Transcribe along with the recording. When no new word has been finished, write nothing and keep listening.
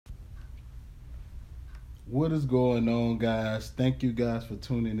What is going on, guys? Thank you guys for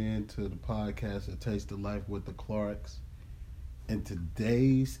tuning in to the podcast, A Taste of Life with the Clarks. And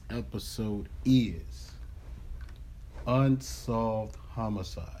today's episode is Unsolved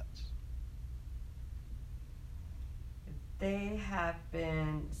Homicides. There have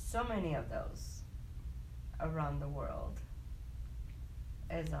been so many of those around the world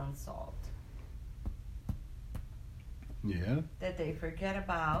as unsolved Yeah? that they forget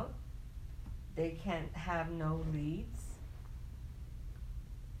about. They can't have no leads.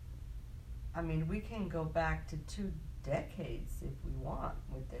 I mean, we can go back to 2 decades if we want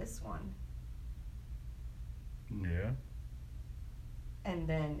with this one. Yeah. And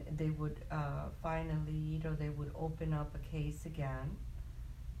then they would find a lead, or they would open up a case again.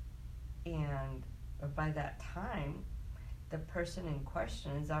 And by that time, the person in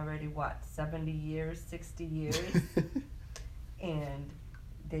question is already, 70 years, 60 years? And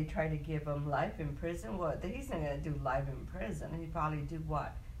they try to give him life in prison. Well, he's not going to do life in prison. He'd probably do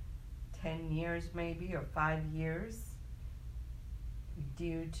 10 years maybe, or 5 years,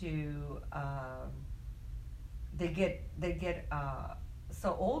 due to they get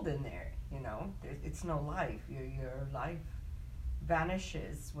so old in there. It's no life. Your life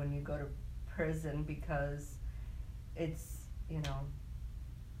vanishes when you go to prison, because it's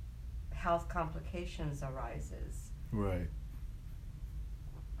health complications arises. Right.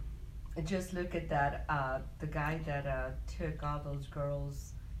 Just look at that, the guy that took all those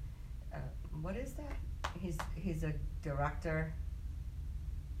girls. What is that? He's a director.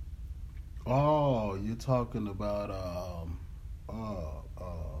 Oh, you're talking about,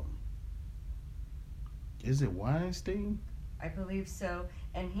 is it Weinstein? I believe so.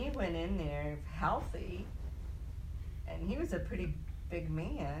 And he went in there healthy, and he was a pretty big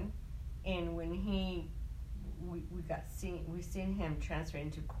man. And when we seen him transfer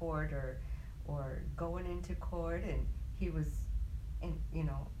into court, or going into court, and he was in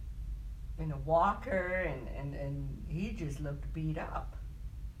a walker, and he just looked beat up.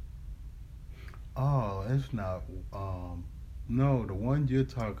 Oh, it's not. No, the one you're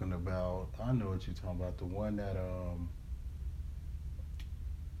talking about. I know what you're talking about. The one that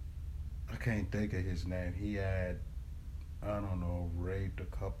I can't think of his name. He had, I don't know, raped a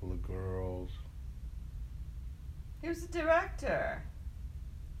couple of girls. He was a director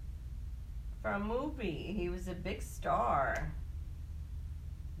for a movie. He was a big star.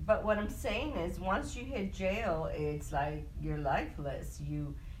 But what I'm saying is, once you hit jail, it's like you're lifeless.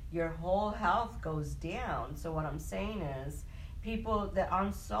 Your whole health goes down. So what I'm saying is, people that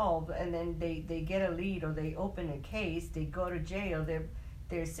unsolved, and then they get a lead, or they open a case, they go to jail,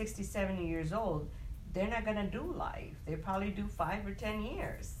 they're 60, 70 years old. They're not going to do life. They probably do 5 or 10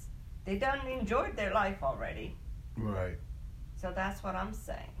 years. They done enjoyed their life already. Right. So that's what I'm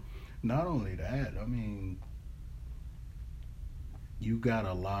saying. Not only that, I mean, you got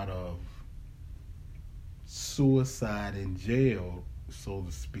a lot of suicide in jail, so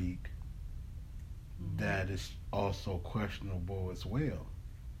to speak, that is also questionable as well.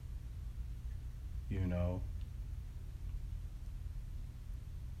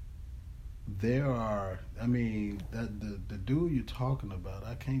 There are, I mean, the dude you're talking about,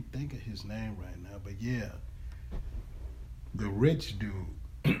 I can't think of his name right now, but yeah, the rich dude.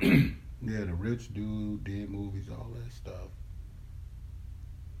 Yeah, the rich dude did movies, all that stuff.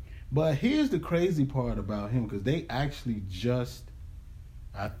 But here's the crazy part about him, because they actually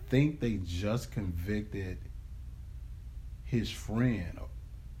I think they just convicted his friend.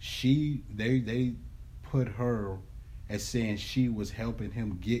 They put her as saying she was helping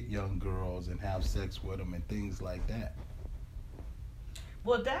him get young girls and have sex with them and things like that.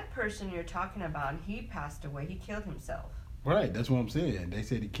 Well, that person you're talking about, he passed away. He killed himself. Right, that's what I'm saying. They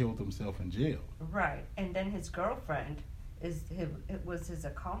said he killed himself in jail. Right, and then his girlfriend was his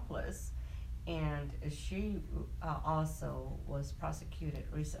accomplice, and she also was prosecuted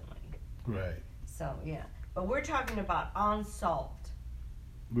recently. Right. So yeah, but we're talking about unsolved.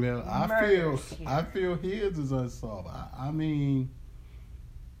 Well, I feel his is unsolved. I mean,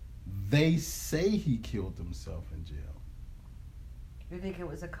 they say he killed himself in jail. You think it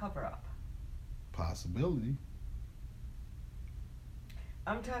was a cover-up? Possibility.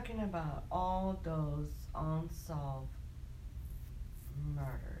 I'm talking about all those unsolved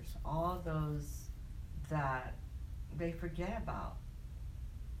murders, all those that they forget about.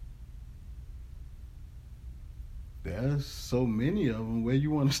 There's so many of them. Where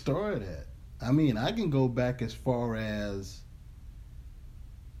you want to start at? I mean, I can go back as far as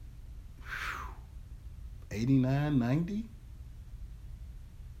 89, 90.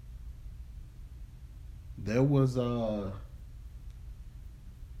 There was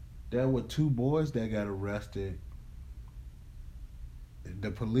there were two boys that got arrested.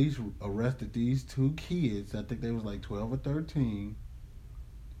 The police arrested these two kids. I think they was like 12 or 13.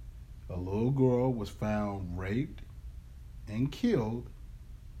 A little girl was found raped and killed,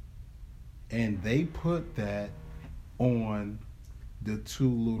 and they put that on the two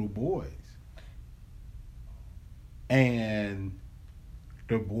little boys. And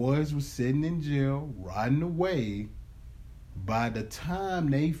the boys were sitting in jail, rotting away. By the time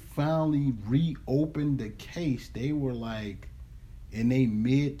they finally reopened the case, they were like in their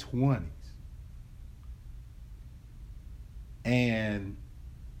mid-20s. And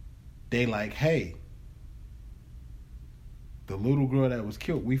they like, hey, the little girl that was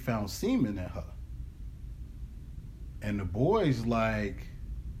killed, we found semen in her. And the boys like,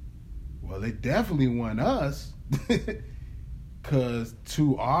 well, it definitely wasn't us. Because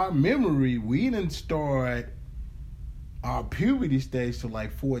to our memory, we didn't start our puberty stage to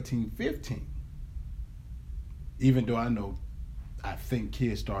like 14, 15. Even though I think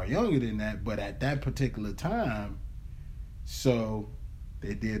kids start younger than that, but at that particular time, so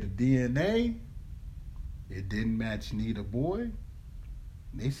they did a DNA. It didn't match neither boy.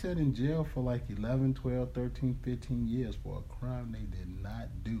 They sat in jail for like 11, 12, 13, 15 years for a crime they did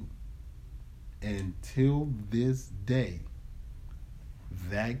not do. Until this day,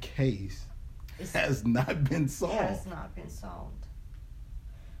 that case has not been solved. Has not been solved.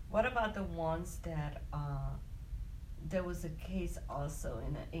 What about the ones that there was a case also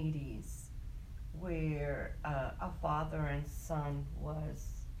in the 80s where a father and son was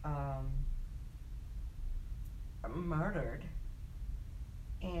murdered,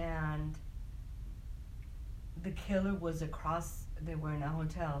 and the killer was across, they were in a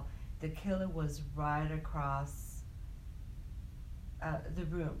hotel, the killer was right across the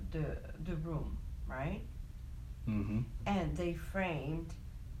room, right? Mm-hmm. And they framed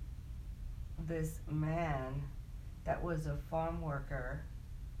this man that was a farm worker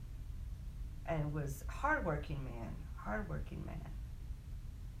and was hardworking man.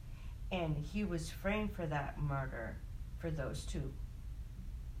 And he was framed for that murder for those two.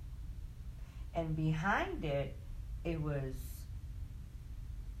 And behind it, it was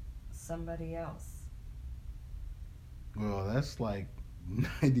somebody else. Well, that's like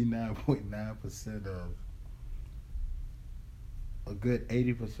 99.9% of a good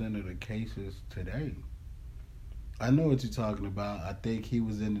 80% of the cases today. I know what you're talking about. I think he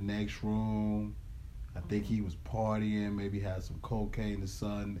was in the next room. I think he was partying, maybe had some cocaine or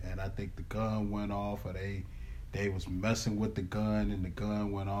something, and I think the gun went off, or they was messing with the gun, and the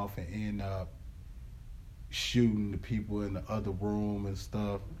gun went off and ended up shooting the people in the other room and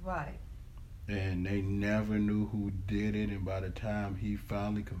stuff. Right. And they never knew who did it, and by the time he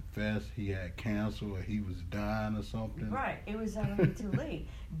finally confessed, he had cancer or he was dying or something. Right. It was already too late.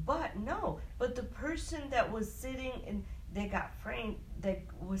 But the person that was sitting in, they got framed, that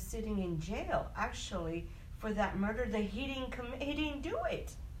was sitting in jail actually for that murder, that he didn't do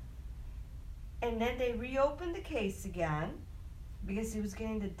it. And then they reopened the case again because he was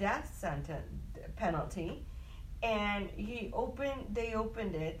getting the death sentence penalty. And they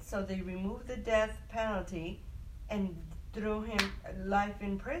opened it, so they removed the death penalty and threw him life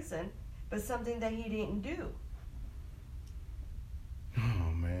in prison, but something that he didn't do.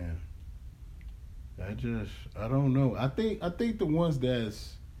 Oh man, I don't know. I think the ones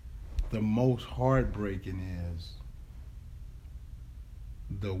that's the most heartbreaking is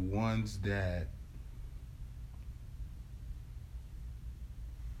the ones that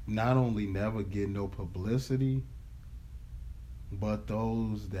not only never get no publicity, but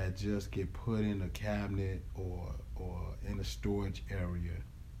those that just get put in a cabinet or in a storage area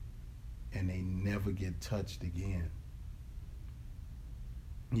and they never get touched again.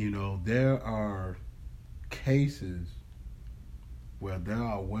 You know, there are cases where there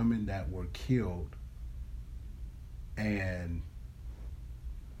are women that were killed and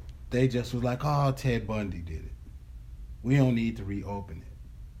they just was like, oh, Ted Bundy did it. We don't need to reopen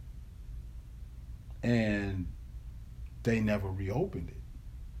it. And they never reopened it.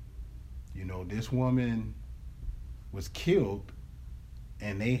 You know, this woman was killed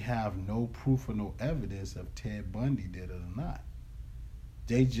and they have no proof or no evidence if Ted Bundy did it or not.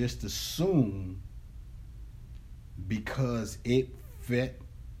 They just assume because it fit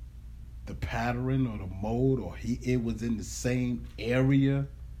the pattern or the mold, or it was in the same area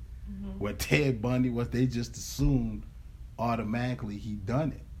where Ted Bundy was, they just assumed automatically he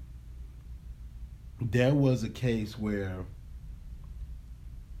done it. There was a case where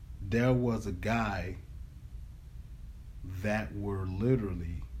there was a guy that were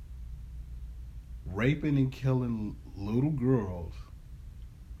literally raping and killing little girls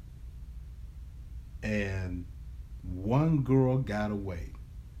And one girl got away.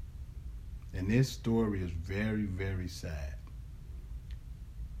 And this story is very, very sad.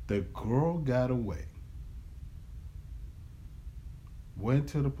 The girl got away. Went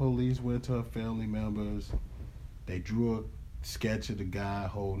to the police, went to her family members. They drew a sketch of the guy,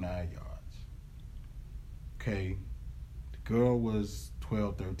 whole 9 yards. Okay. The girl was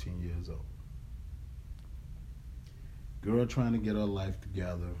 12, 13 years old. Girl trying to get her life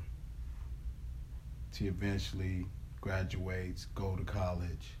together. She eventually graduates, go to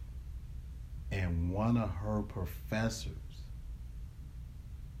college. And one of her professors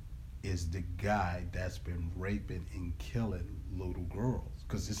is the guy that's been raping and killing little girls.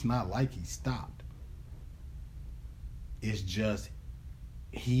 Because it's not like he stopped. It's just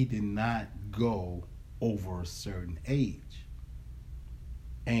he did not go over a certain age.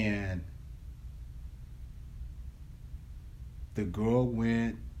 And the girl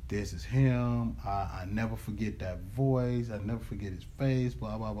went, this is him. I never forget that voice. I never forget his face,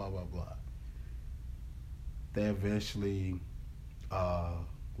 blah, blah, blah, blah, blah. They eventually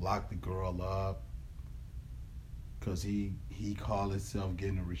locked the girl up because he called himself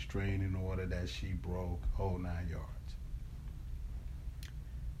getting a restraining order that she broke, whole 9 yards.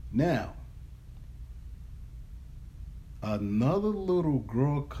 Now, another little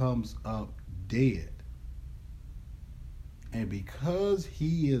girl comes up dead. And because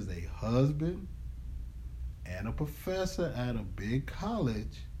he is a husband and a professor at a big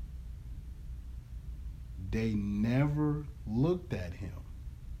college, they never looked at him.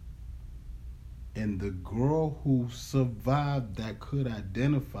 And the girl who survived that could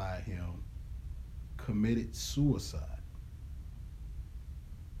identify him committed suicide.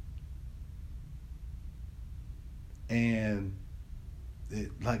 And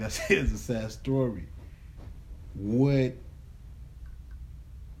like I said, it's a sad story. What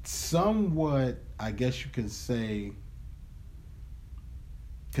somewhat, I guess you can say,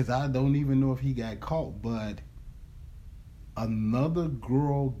 because I don't even know if he got caught, but another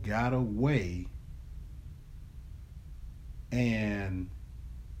girl got away, and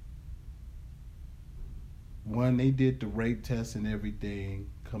when they did the rape test and everything,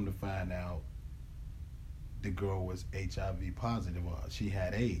 come to find out the girl was HIV positive. She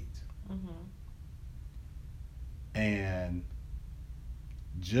had AIDS. Mm-hmm. And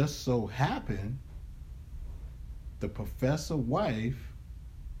just so happened, the professor's wife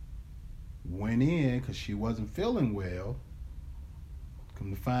went in because she wasn't feeling well.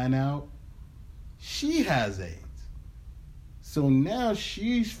 Come to find out, she has AIDS. So now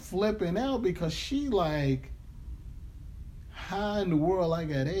she's flipping out because she like, how in the world I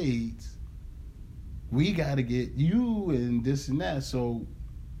got AIDS? We got to get you and this and that. So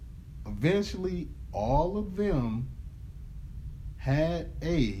eventually all of them had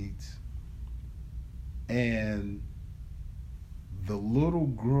AIDS, and the little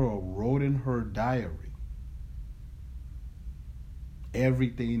girl wrote in her diary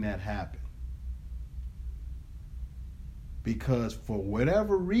everything that happened. Because for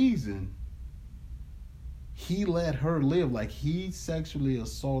whatever reason, he let her live. Like, he sexually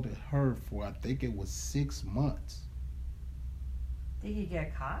assaulted her for, I think it was 6 months. Did he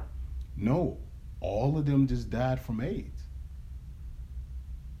get caught? No. All of them just died from AIDS.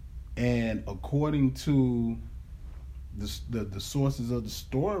 And according to the sources of the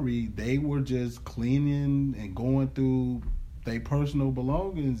story, they were just cleaning and going through their personal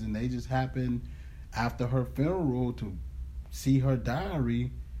belongings, and they just happened after her funeral to see her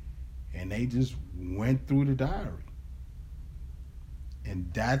diary, and they just went through the diary. And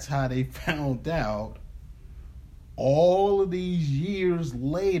that's how they found out all of these years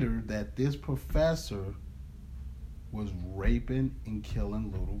later that this professor was raping and killing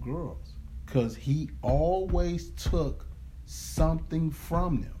little girls. Because he always took something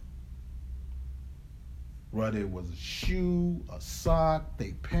from them. Whether it was a shoe, a sock,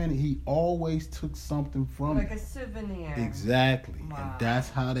 they penny, he always took something from them. Like a souvenir. Exactly. Wow. And that's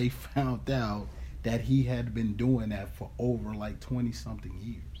how they found out that he had been doing that for over like 20-something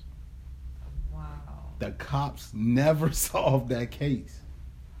years. Wow. The cops never solved that case.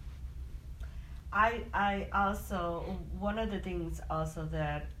 I also, one of the things also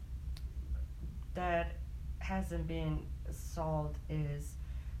that hasn't been solved is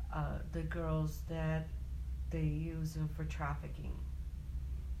the girls that they use them for trafficking.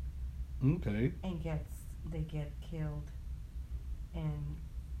 Okay. And they get killed and,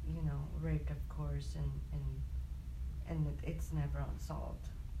 raped, of course, and it's never unsolved.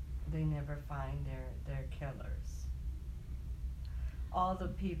 They never find their killers. All the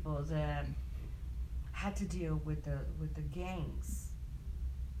people that had to deal with the gangs.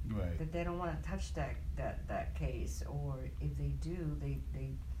 Right. That they don't want to touch that case, or if they do, they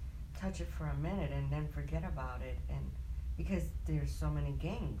touch it for a minute and then forget about it, and because there's so many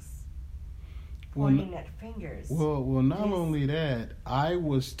gangs pointing at fingers. Well, not only that, I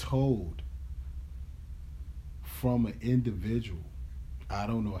was told from an individual, I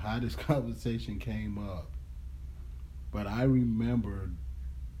don't know how this conversation came up, but I remember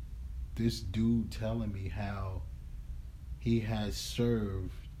this dude telling me how he has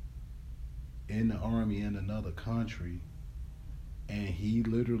served in the army in another country, and he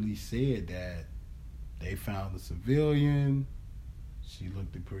literally said that they found a civilian, she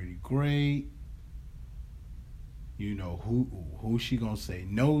looked pretty great, you know, who she gonna say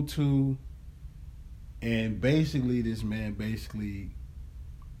no to, and basically this man basically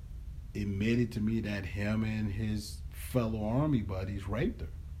admitted to me that him and his fellow army buddies raped her.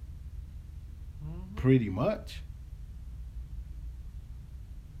 Mm-hmm. Pretty much.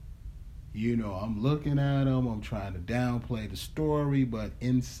 You know, I'm looking at him, I'm trying to downplay the story, but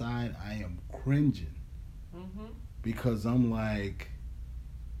inside I am cringing. Mm-hmm. Because I'm like,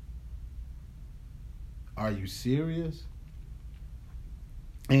 are you serious?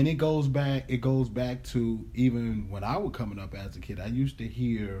 And it goes back to even when I was coming up as a kid. I used to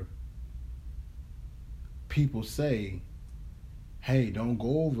hear people say, hey, don't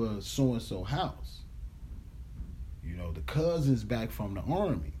go over so-and-so house. You know, the cousin's back from the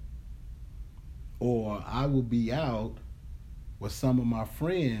army. Or I will be out with some of my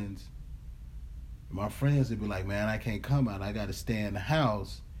friends. My friends would be like, man, I can't come out. I got to stay in the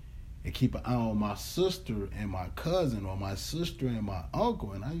house and keep an eye on my sister and my cousin, or my sister and my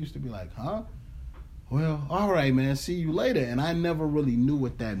uncle. And I used to be like, huh? Well, all right, man, see you later. And I never really knew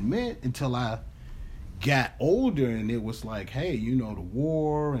what that meant until I got older, and it was like, hey, you know, the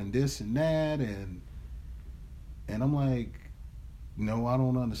war and this and that. And I'm like, no, I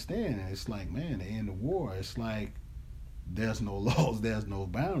don't understand. And it's like, man, they in the war. It's like there's no laws, there's no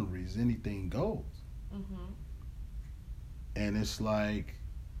boundaries. Anything goes. Mm-hmm. And it's like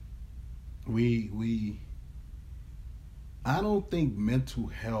I don't think mental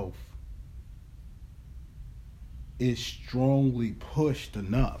health is strongly pushed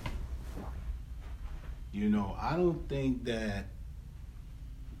enough. You know, I don't think that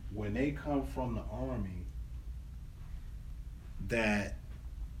when they come from the army that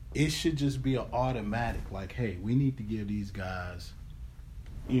it should just be an automatic, like, hey, we need to give these guys,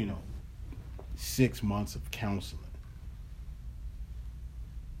 you know, 6 months of counseling.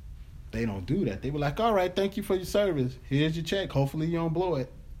 They don't do that. They were like, all right, thank you for your service. Here's your check. Hopefully you don't blow it.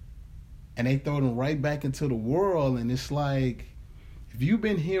 And they throw them right back into the world. And it's like, if you've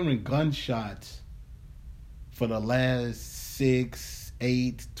been hearing gunshots for the last 6,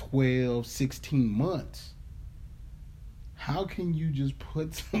 8, 12, 16 months, how can you just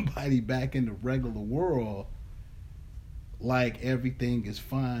put somebody back in the regular world like everything is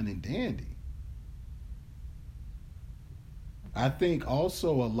fine and dandy? I think also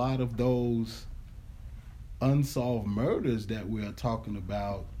a lot of those unsolved murders that we are talking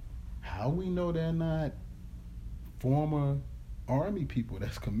about, how we know they're not former army people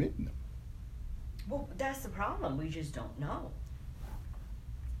that's committing them? Well, that's the problem. We just don't know.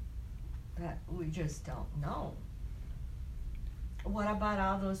 That we just don't know. What about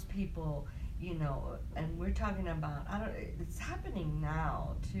all those people, you know, and we're talking about, it's happening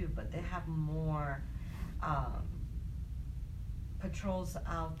now too, but they have more patrols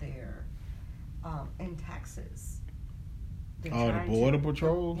out there in Texas. The border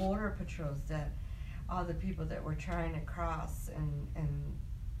patrols? The border patrols, that all the people that were trying to cross, and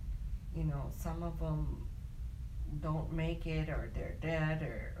you know, some of them don't make it, or they're dead,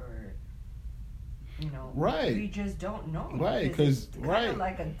 or you know, right. We just don't know. Right, because it's kind of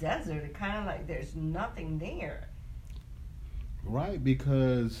like a desert. It kind of like there's nothing there. Right,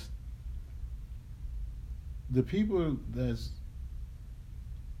 because the people that's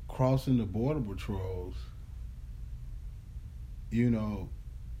crossing the border patrols, you know,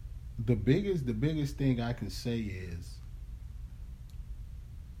 the biggest thing I can say is,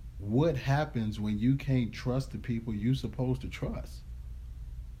 what happens when you can't trust the people you're supposed to trust?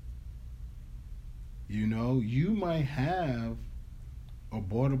 You know, you might have a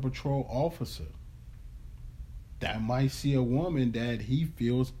border patrol officer that might see a woman that he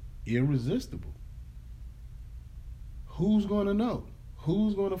feels irresistible. Who's going to know?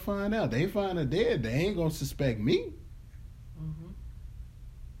 Who's going to find out? They find her dead, they ain't going to suspect me. Mm-hmm.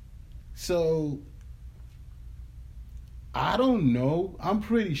 So, I don't know. I'm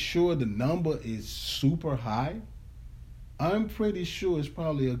pretty sure the number is super high. I'm pretty sure it's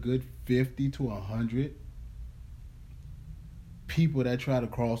probably a good 50 to 100 people that try to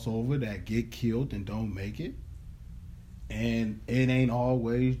cross over that get killed and don't make it. And it ain't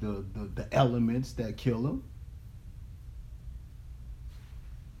always the elements that kill them.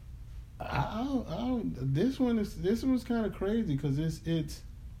 This one's kind of crazy because it's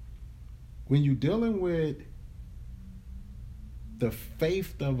when you're dealing with the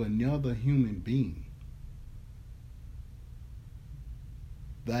faith of another human being.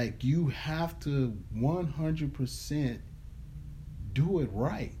 Like, you have to 100% do it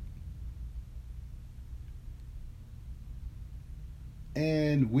right.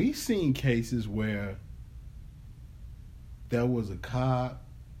 And we've seen cases where there was a cop,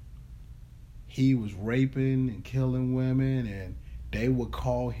 he was raping and killing women, and they would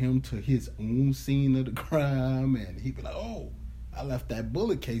call him to his own scene of the crime, and he'd be like, oh, I left that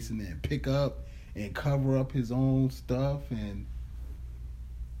bullet casing there, and pick up and cover up his own stuff. And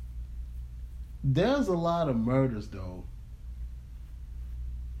there's a lot of murders, though,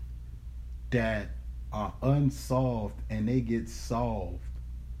 that are unsolved, and they get solved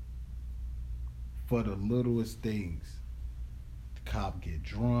for the littlest things. The cop get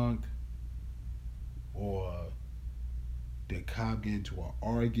drunk, or the cop get into an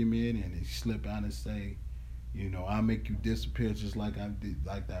argument and they slip out and say, you know, I'll make you disappear just like I did,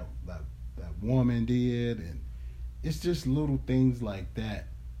 like that woman did. And it's just little things like that.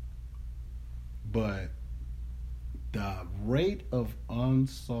 But the rate of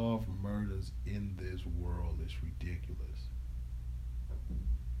unsolved murders in this world is ridiculous.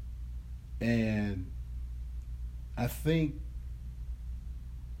 And I think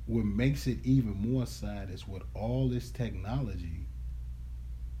what makes it even more sad is with all this technology,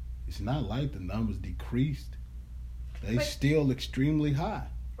 it's not like the numbers decreased. They still extremely high.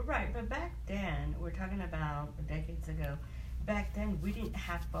 Right, but back then, we're talking about decades ago, back then we didn't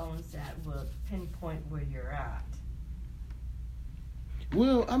have phones that would pinpoint where you're at.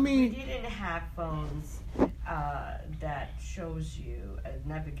 Well, I mean, we didn't have phones that shows you a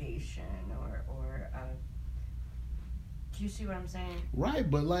navigation or do you see what I'm saying? Right,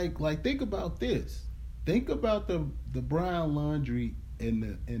 but like think about this. Think about the Brown Laundrie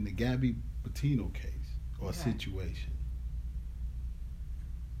and the Gabby Petito case or situation.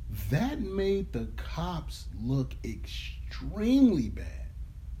 That made the cops look extremely bad.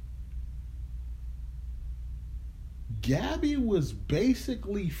 Gabby was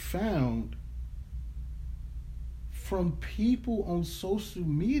basically found from people on social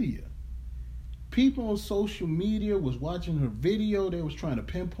media. People on social media was watching her video. They was trying to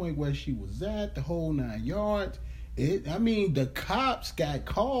pinpoint where she was at, the whole 9 yards. The cops got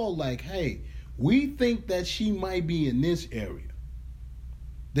called like, hey, we think that she might be in this area.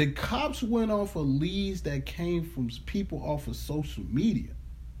 The cops went off of leads that came from people off of social media.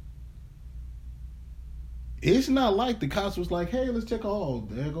 It's not like the cops was like, hey, let's check. Oh,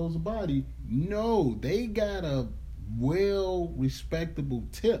 there goes the body. No, they got a well-respectable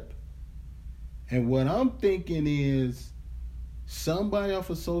tip. And what I'm thinking is somebody off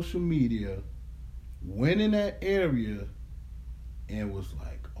of social media went in that area and was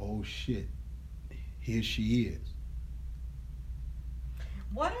like, oh, shit, here she is.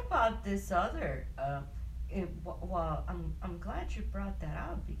 What about this other? I'm glad you brought that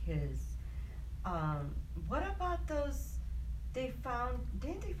up because what about those?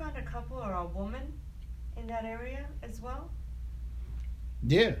 Didn't they find a couple or a woman in that area as well?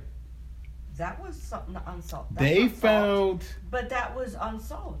 Yeah. That was something unsolved. They found, but that was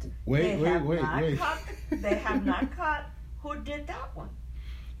unsolved. Wait. They have not caught who did that one.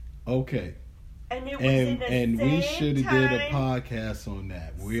 Okay. And it was in the same we should have did a time. podcast on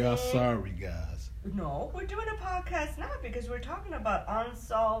that. We are sorry, guys. No, we're doing a podcast now because we're talking about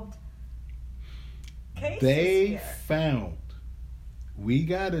unsolved cases. They found. We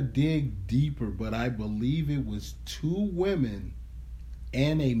gotta dig deeper, but I believe it was 2 women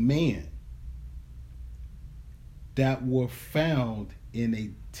and a man that were found in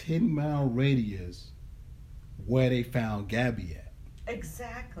a 10-mile radius where they found Gabby at.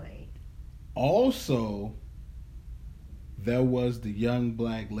 Exactly. Also, there was the young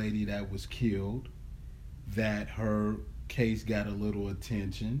black lady that was killed, that her case got a little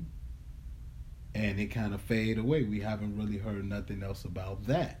attention, and it kind of faded away. We haven't really heard nothing else about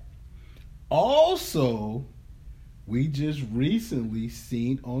that. Also, we just recently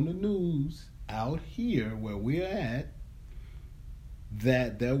seen on the news out here where we're at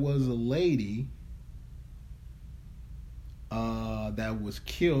that there was a lady that was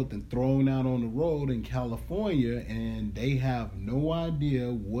killed and thrown out on the road in California, and they have no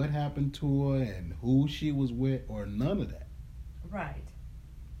idea what happened to her and who she was with or none of that. Right.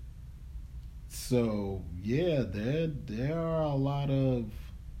 So yeah, there are a lot of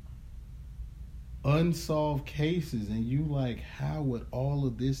unsolved cases, and you like, how with all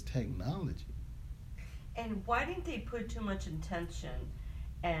of this technology? And why didn't they put too much intention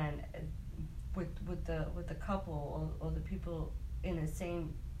and with the couple or the people in the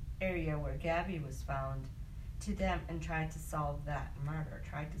same area where Gabby was found to them and try to solve that murder,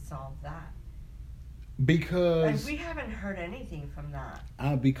 try to solve that? Because And we haven't heard anything from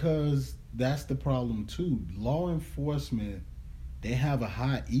that. because that's the problem too. Law enforcement, they have a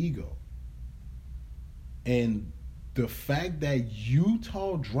high ego, and the fact that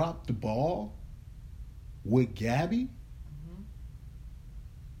Utah dropped the ball with Gabby,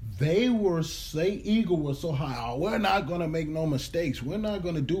 their ego was so high. Oh, we're not gonna make no mistakes. We're not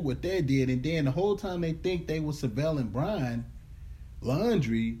gonna do what they did. And then the whole time they think they were surveilling Brian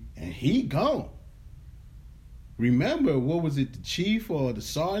Laundrie, and he gone. Remember, what was it? The chief or the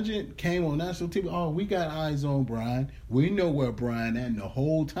sergeant came on national TV. Oh, we got eyes on Brian. We know where Brian at. And the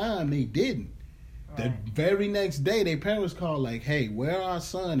whole time they didn't. Right. The very next day, their parents called like, "Hey, where our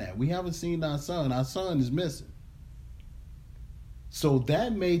son at? We haven't seen our son. Our son is missing." So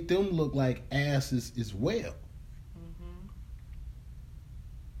that made them look like asses as well. Mm-hmm.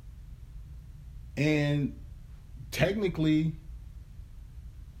 And technically,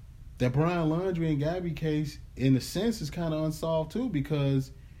 the Brian Laundrie and Gabby case, in a sense, is kind of unsolved too,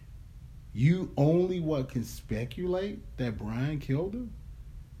 because you only can speculate that Brian killed her.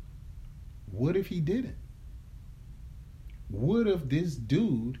 What if he didn't? What if this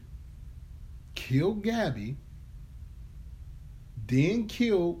dude killed Gabby, then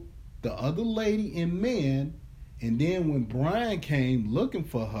killed the other lady and man, and then when Brian came looking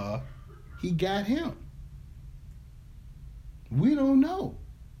for her, he got him? We don't know.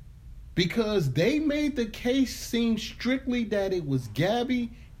 Because they made the case seem strictly that it was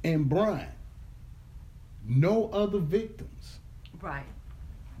Gabby and Brian. No other victims. Right.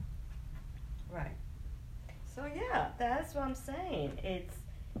 Right. So yeah, that's what I'm saying.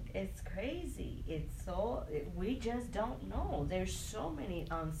 It's crazy. We just don't know. There's so many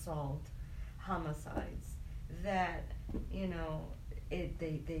unsolved homicides that,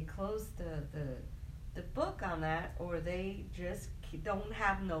 they close the book on that, or they just don't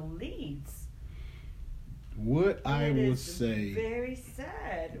have no leads. What I will say, very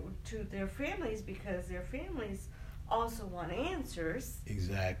sad to their families, because their families also want answers.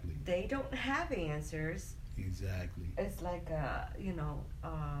 Exactly. They don't have answers. Exactly. It's like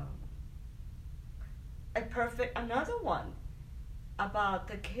another one about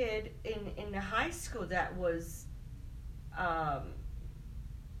the kid in the high school that was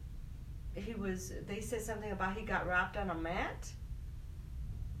they said something about he got wrapped on a mat,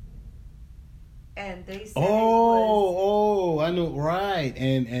 and they said I know, right.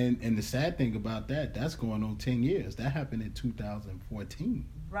 And the sad thing about that's going on 10 years. That happened in 2014.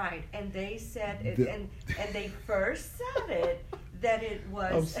 Right, and they said it, and they first said it that it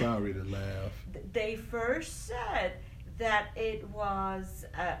was. I'm sorry to laugh. They first said that it was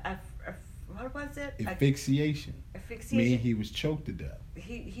what was it? Asphyxiation. Asphyxiation. Meaning he was choked to death.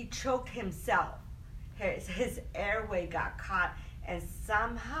 He choked himself. His airway got caught, and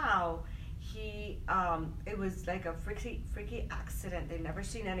somehow it was like a freaky accident. They've never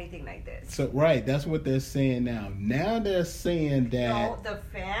seen anything like this. So right, that's what they're saying now. Now they're saying that no, the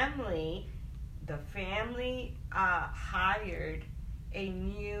family hired a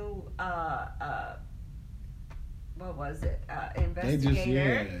new what was it?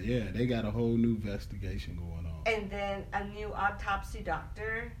 Investigator. They got a whole new investigation going on. And then a new autopsy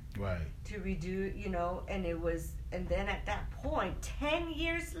doctor. Right. To redo, and then at that point, 10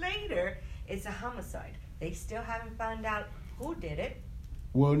 years later, it's a homicide. They still haven't found out who did it.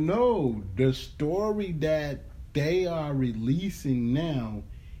 Well, no, the story that they are releasing now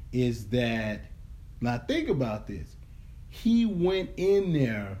is that, now think about this. He went in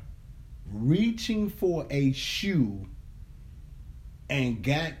there reaching for a shoe and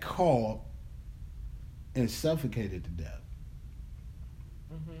got caught and suffocated to death.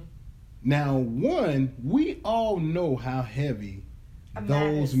 Mm-hmm. Now, we all know how heavy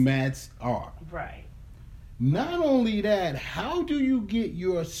those mats are. Right. Not only that, how do you get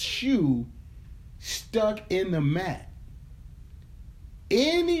your shoe stuck in the mat?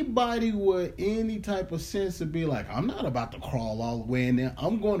 Anybody with any type of sense would be like, I'm not about to crawl all the way in there.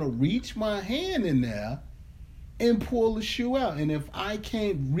 I'm going to reach my hand in there and pull the shoe out. And if I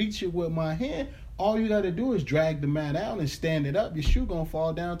can't reach it with my hand, all you got to do is drag the mat out and stand it up. Your shoe going to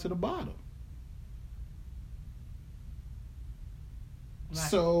fall down to the bottom. Right.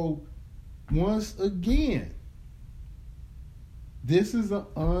 So, once again, this is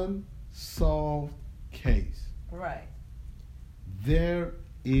an unsolved case. Right. There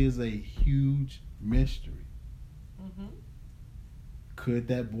is a huge mystery. Mm-hmm. Could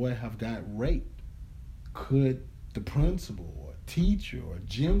that boy have got raped? Could the principal or teacher or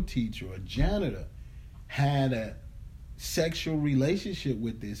gym teacher or janitor had a sexual relationship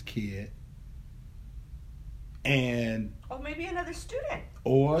with this kid? And or maybe another student,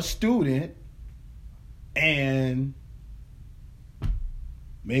 or a student, and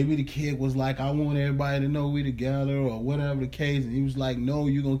maybe the kid was like, I want everybody to know we together, or whatever the case, and he was like, no,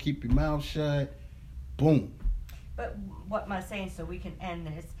 you're gonna keep your mouth shut. Boom. But what am I saying, so we can end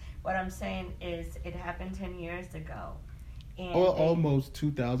this? What I'm saying is it happened 10 years ago, and Or almost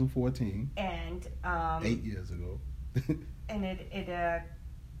 2014, and 8 years ago. and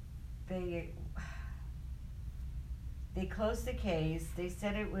they closed the case. They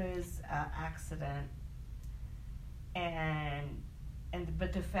said it was an accident,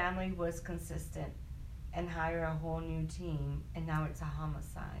 but the family was consistent and hired a whole new team, and now it's a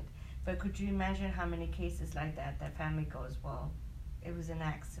homicide. But could you imagine how many cases like that family goes, well, it was an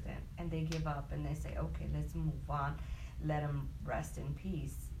accident, and they give up and they say, okay, let's move on, let them rest in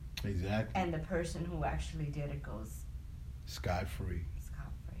peace. Exactly. And the person who actually did it goes scot-free.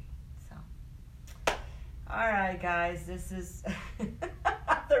 So, all right, guys, this is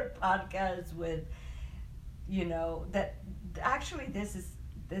another podcast with, that actually this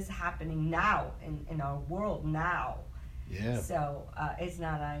is happening now in our world now. Yeah. So it's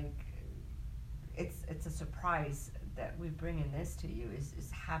not like it's a surprise that we're bringing this to you.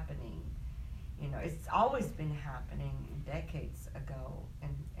 Is happening. It's always been happening decades ago,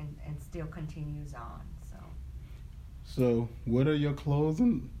 and still continues on. So what are your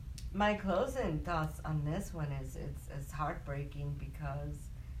closing? My closing thoughts on this one is it's heartbreaking because,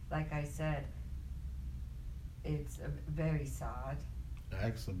 like I said, it's very sad.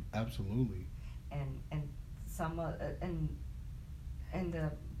 Absolutely. And some and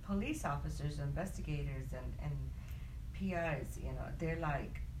the police officers, investigators, and PIs, they're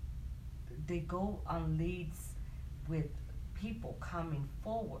like, they go on leads with people coming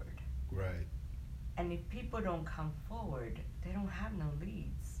forward. Right. And if people don't come forward, they don't have no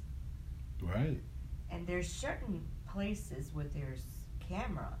leads. Right. And there's certain places where there's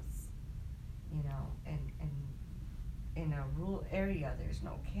cameras, and in a rural area there's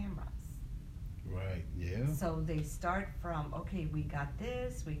no cameras. Right, yeah. So they start from, okay, we got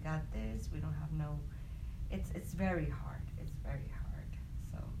this, we don't have no, it's very hard. It's very hard.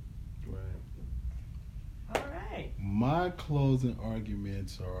 So. Right. All right. My closing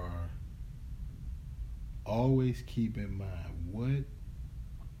arguments are, always keep in mind what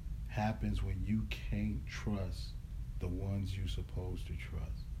happens when you can't trust the ones you're supposed to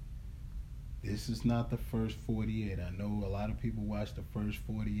trust. This is not the first 48. I know a lot of people watch the first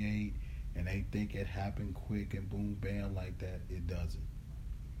 48 and they think it happened quick and boom, bam, like that. It doesn't.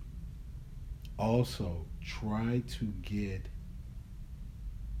 Also, try to get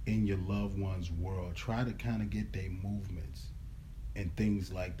in your loved one's world. Try to kind of get their movements and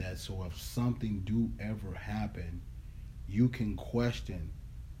things like that. So if something do ever happen, you can question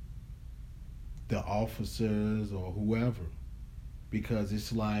the officers or whoever. Because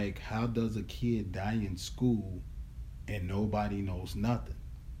it's like, how does a kid die in school and nobody knows nothing?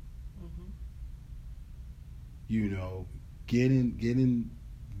 Mm-hmm.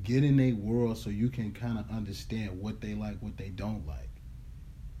 Get in their world so you can kind of understand what they like, what they don't like.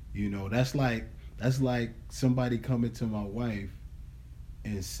 That's like somebody coming to my wife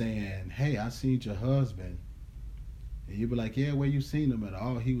and saying, hey, I seen your husband. And you'd be like, yeah, where you seen him at?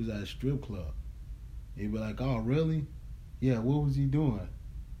 Oh, he was at a strip club. And you'd be like, oh, really? Yeah, what was he doing?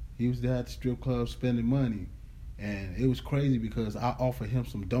 He was there at the strip club spending money. And it was crazy because I offered him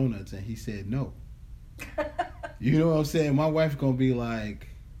some donuts and he said no. You know what I'm saying? My wife's going to be like,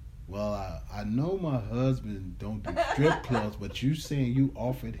 well, I know my husband don't do strip clubs, but you saying you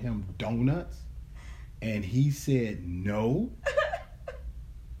offered him donuts and he said no?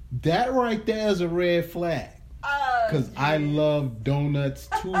 That right there is a red flag. Because I love donuts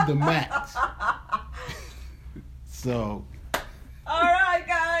to the max. So. All right,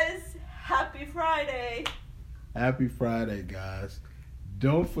 guys. Happy Friday. Happy Friday, guys.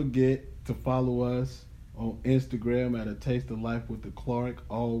 Don't forget to follow us on Instagram at A Taste of Life with the Clark.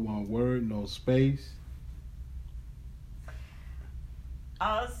 All one word, no space.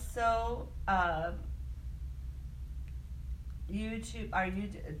 Also,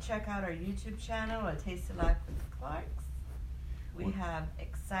 check out our YouTube channel, A Taste of Life with the Clarks. We have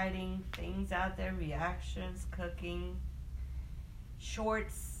exciting things out there, reactions, cooking,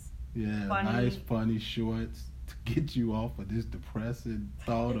 shorts. Yeah, nice, funny shorts. to get you off of this depressing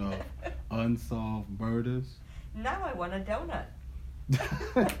thought of unsolved murders? Now I want a donut.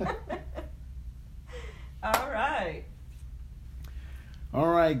 All right. All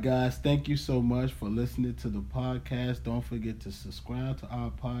right, guys. Thank you so much for listening to the podcast. Don't forget to subscribe to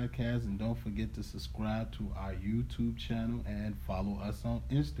our podcast, and don't forget to subscribe to our YouTube channel and follow us on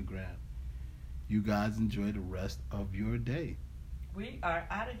Instagram. You guys enjoy the rest of your day. We are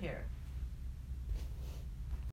out of here.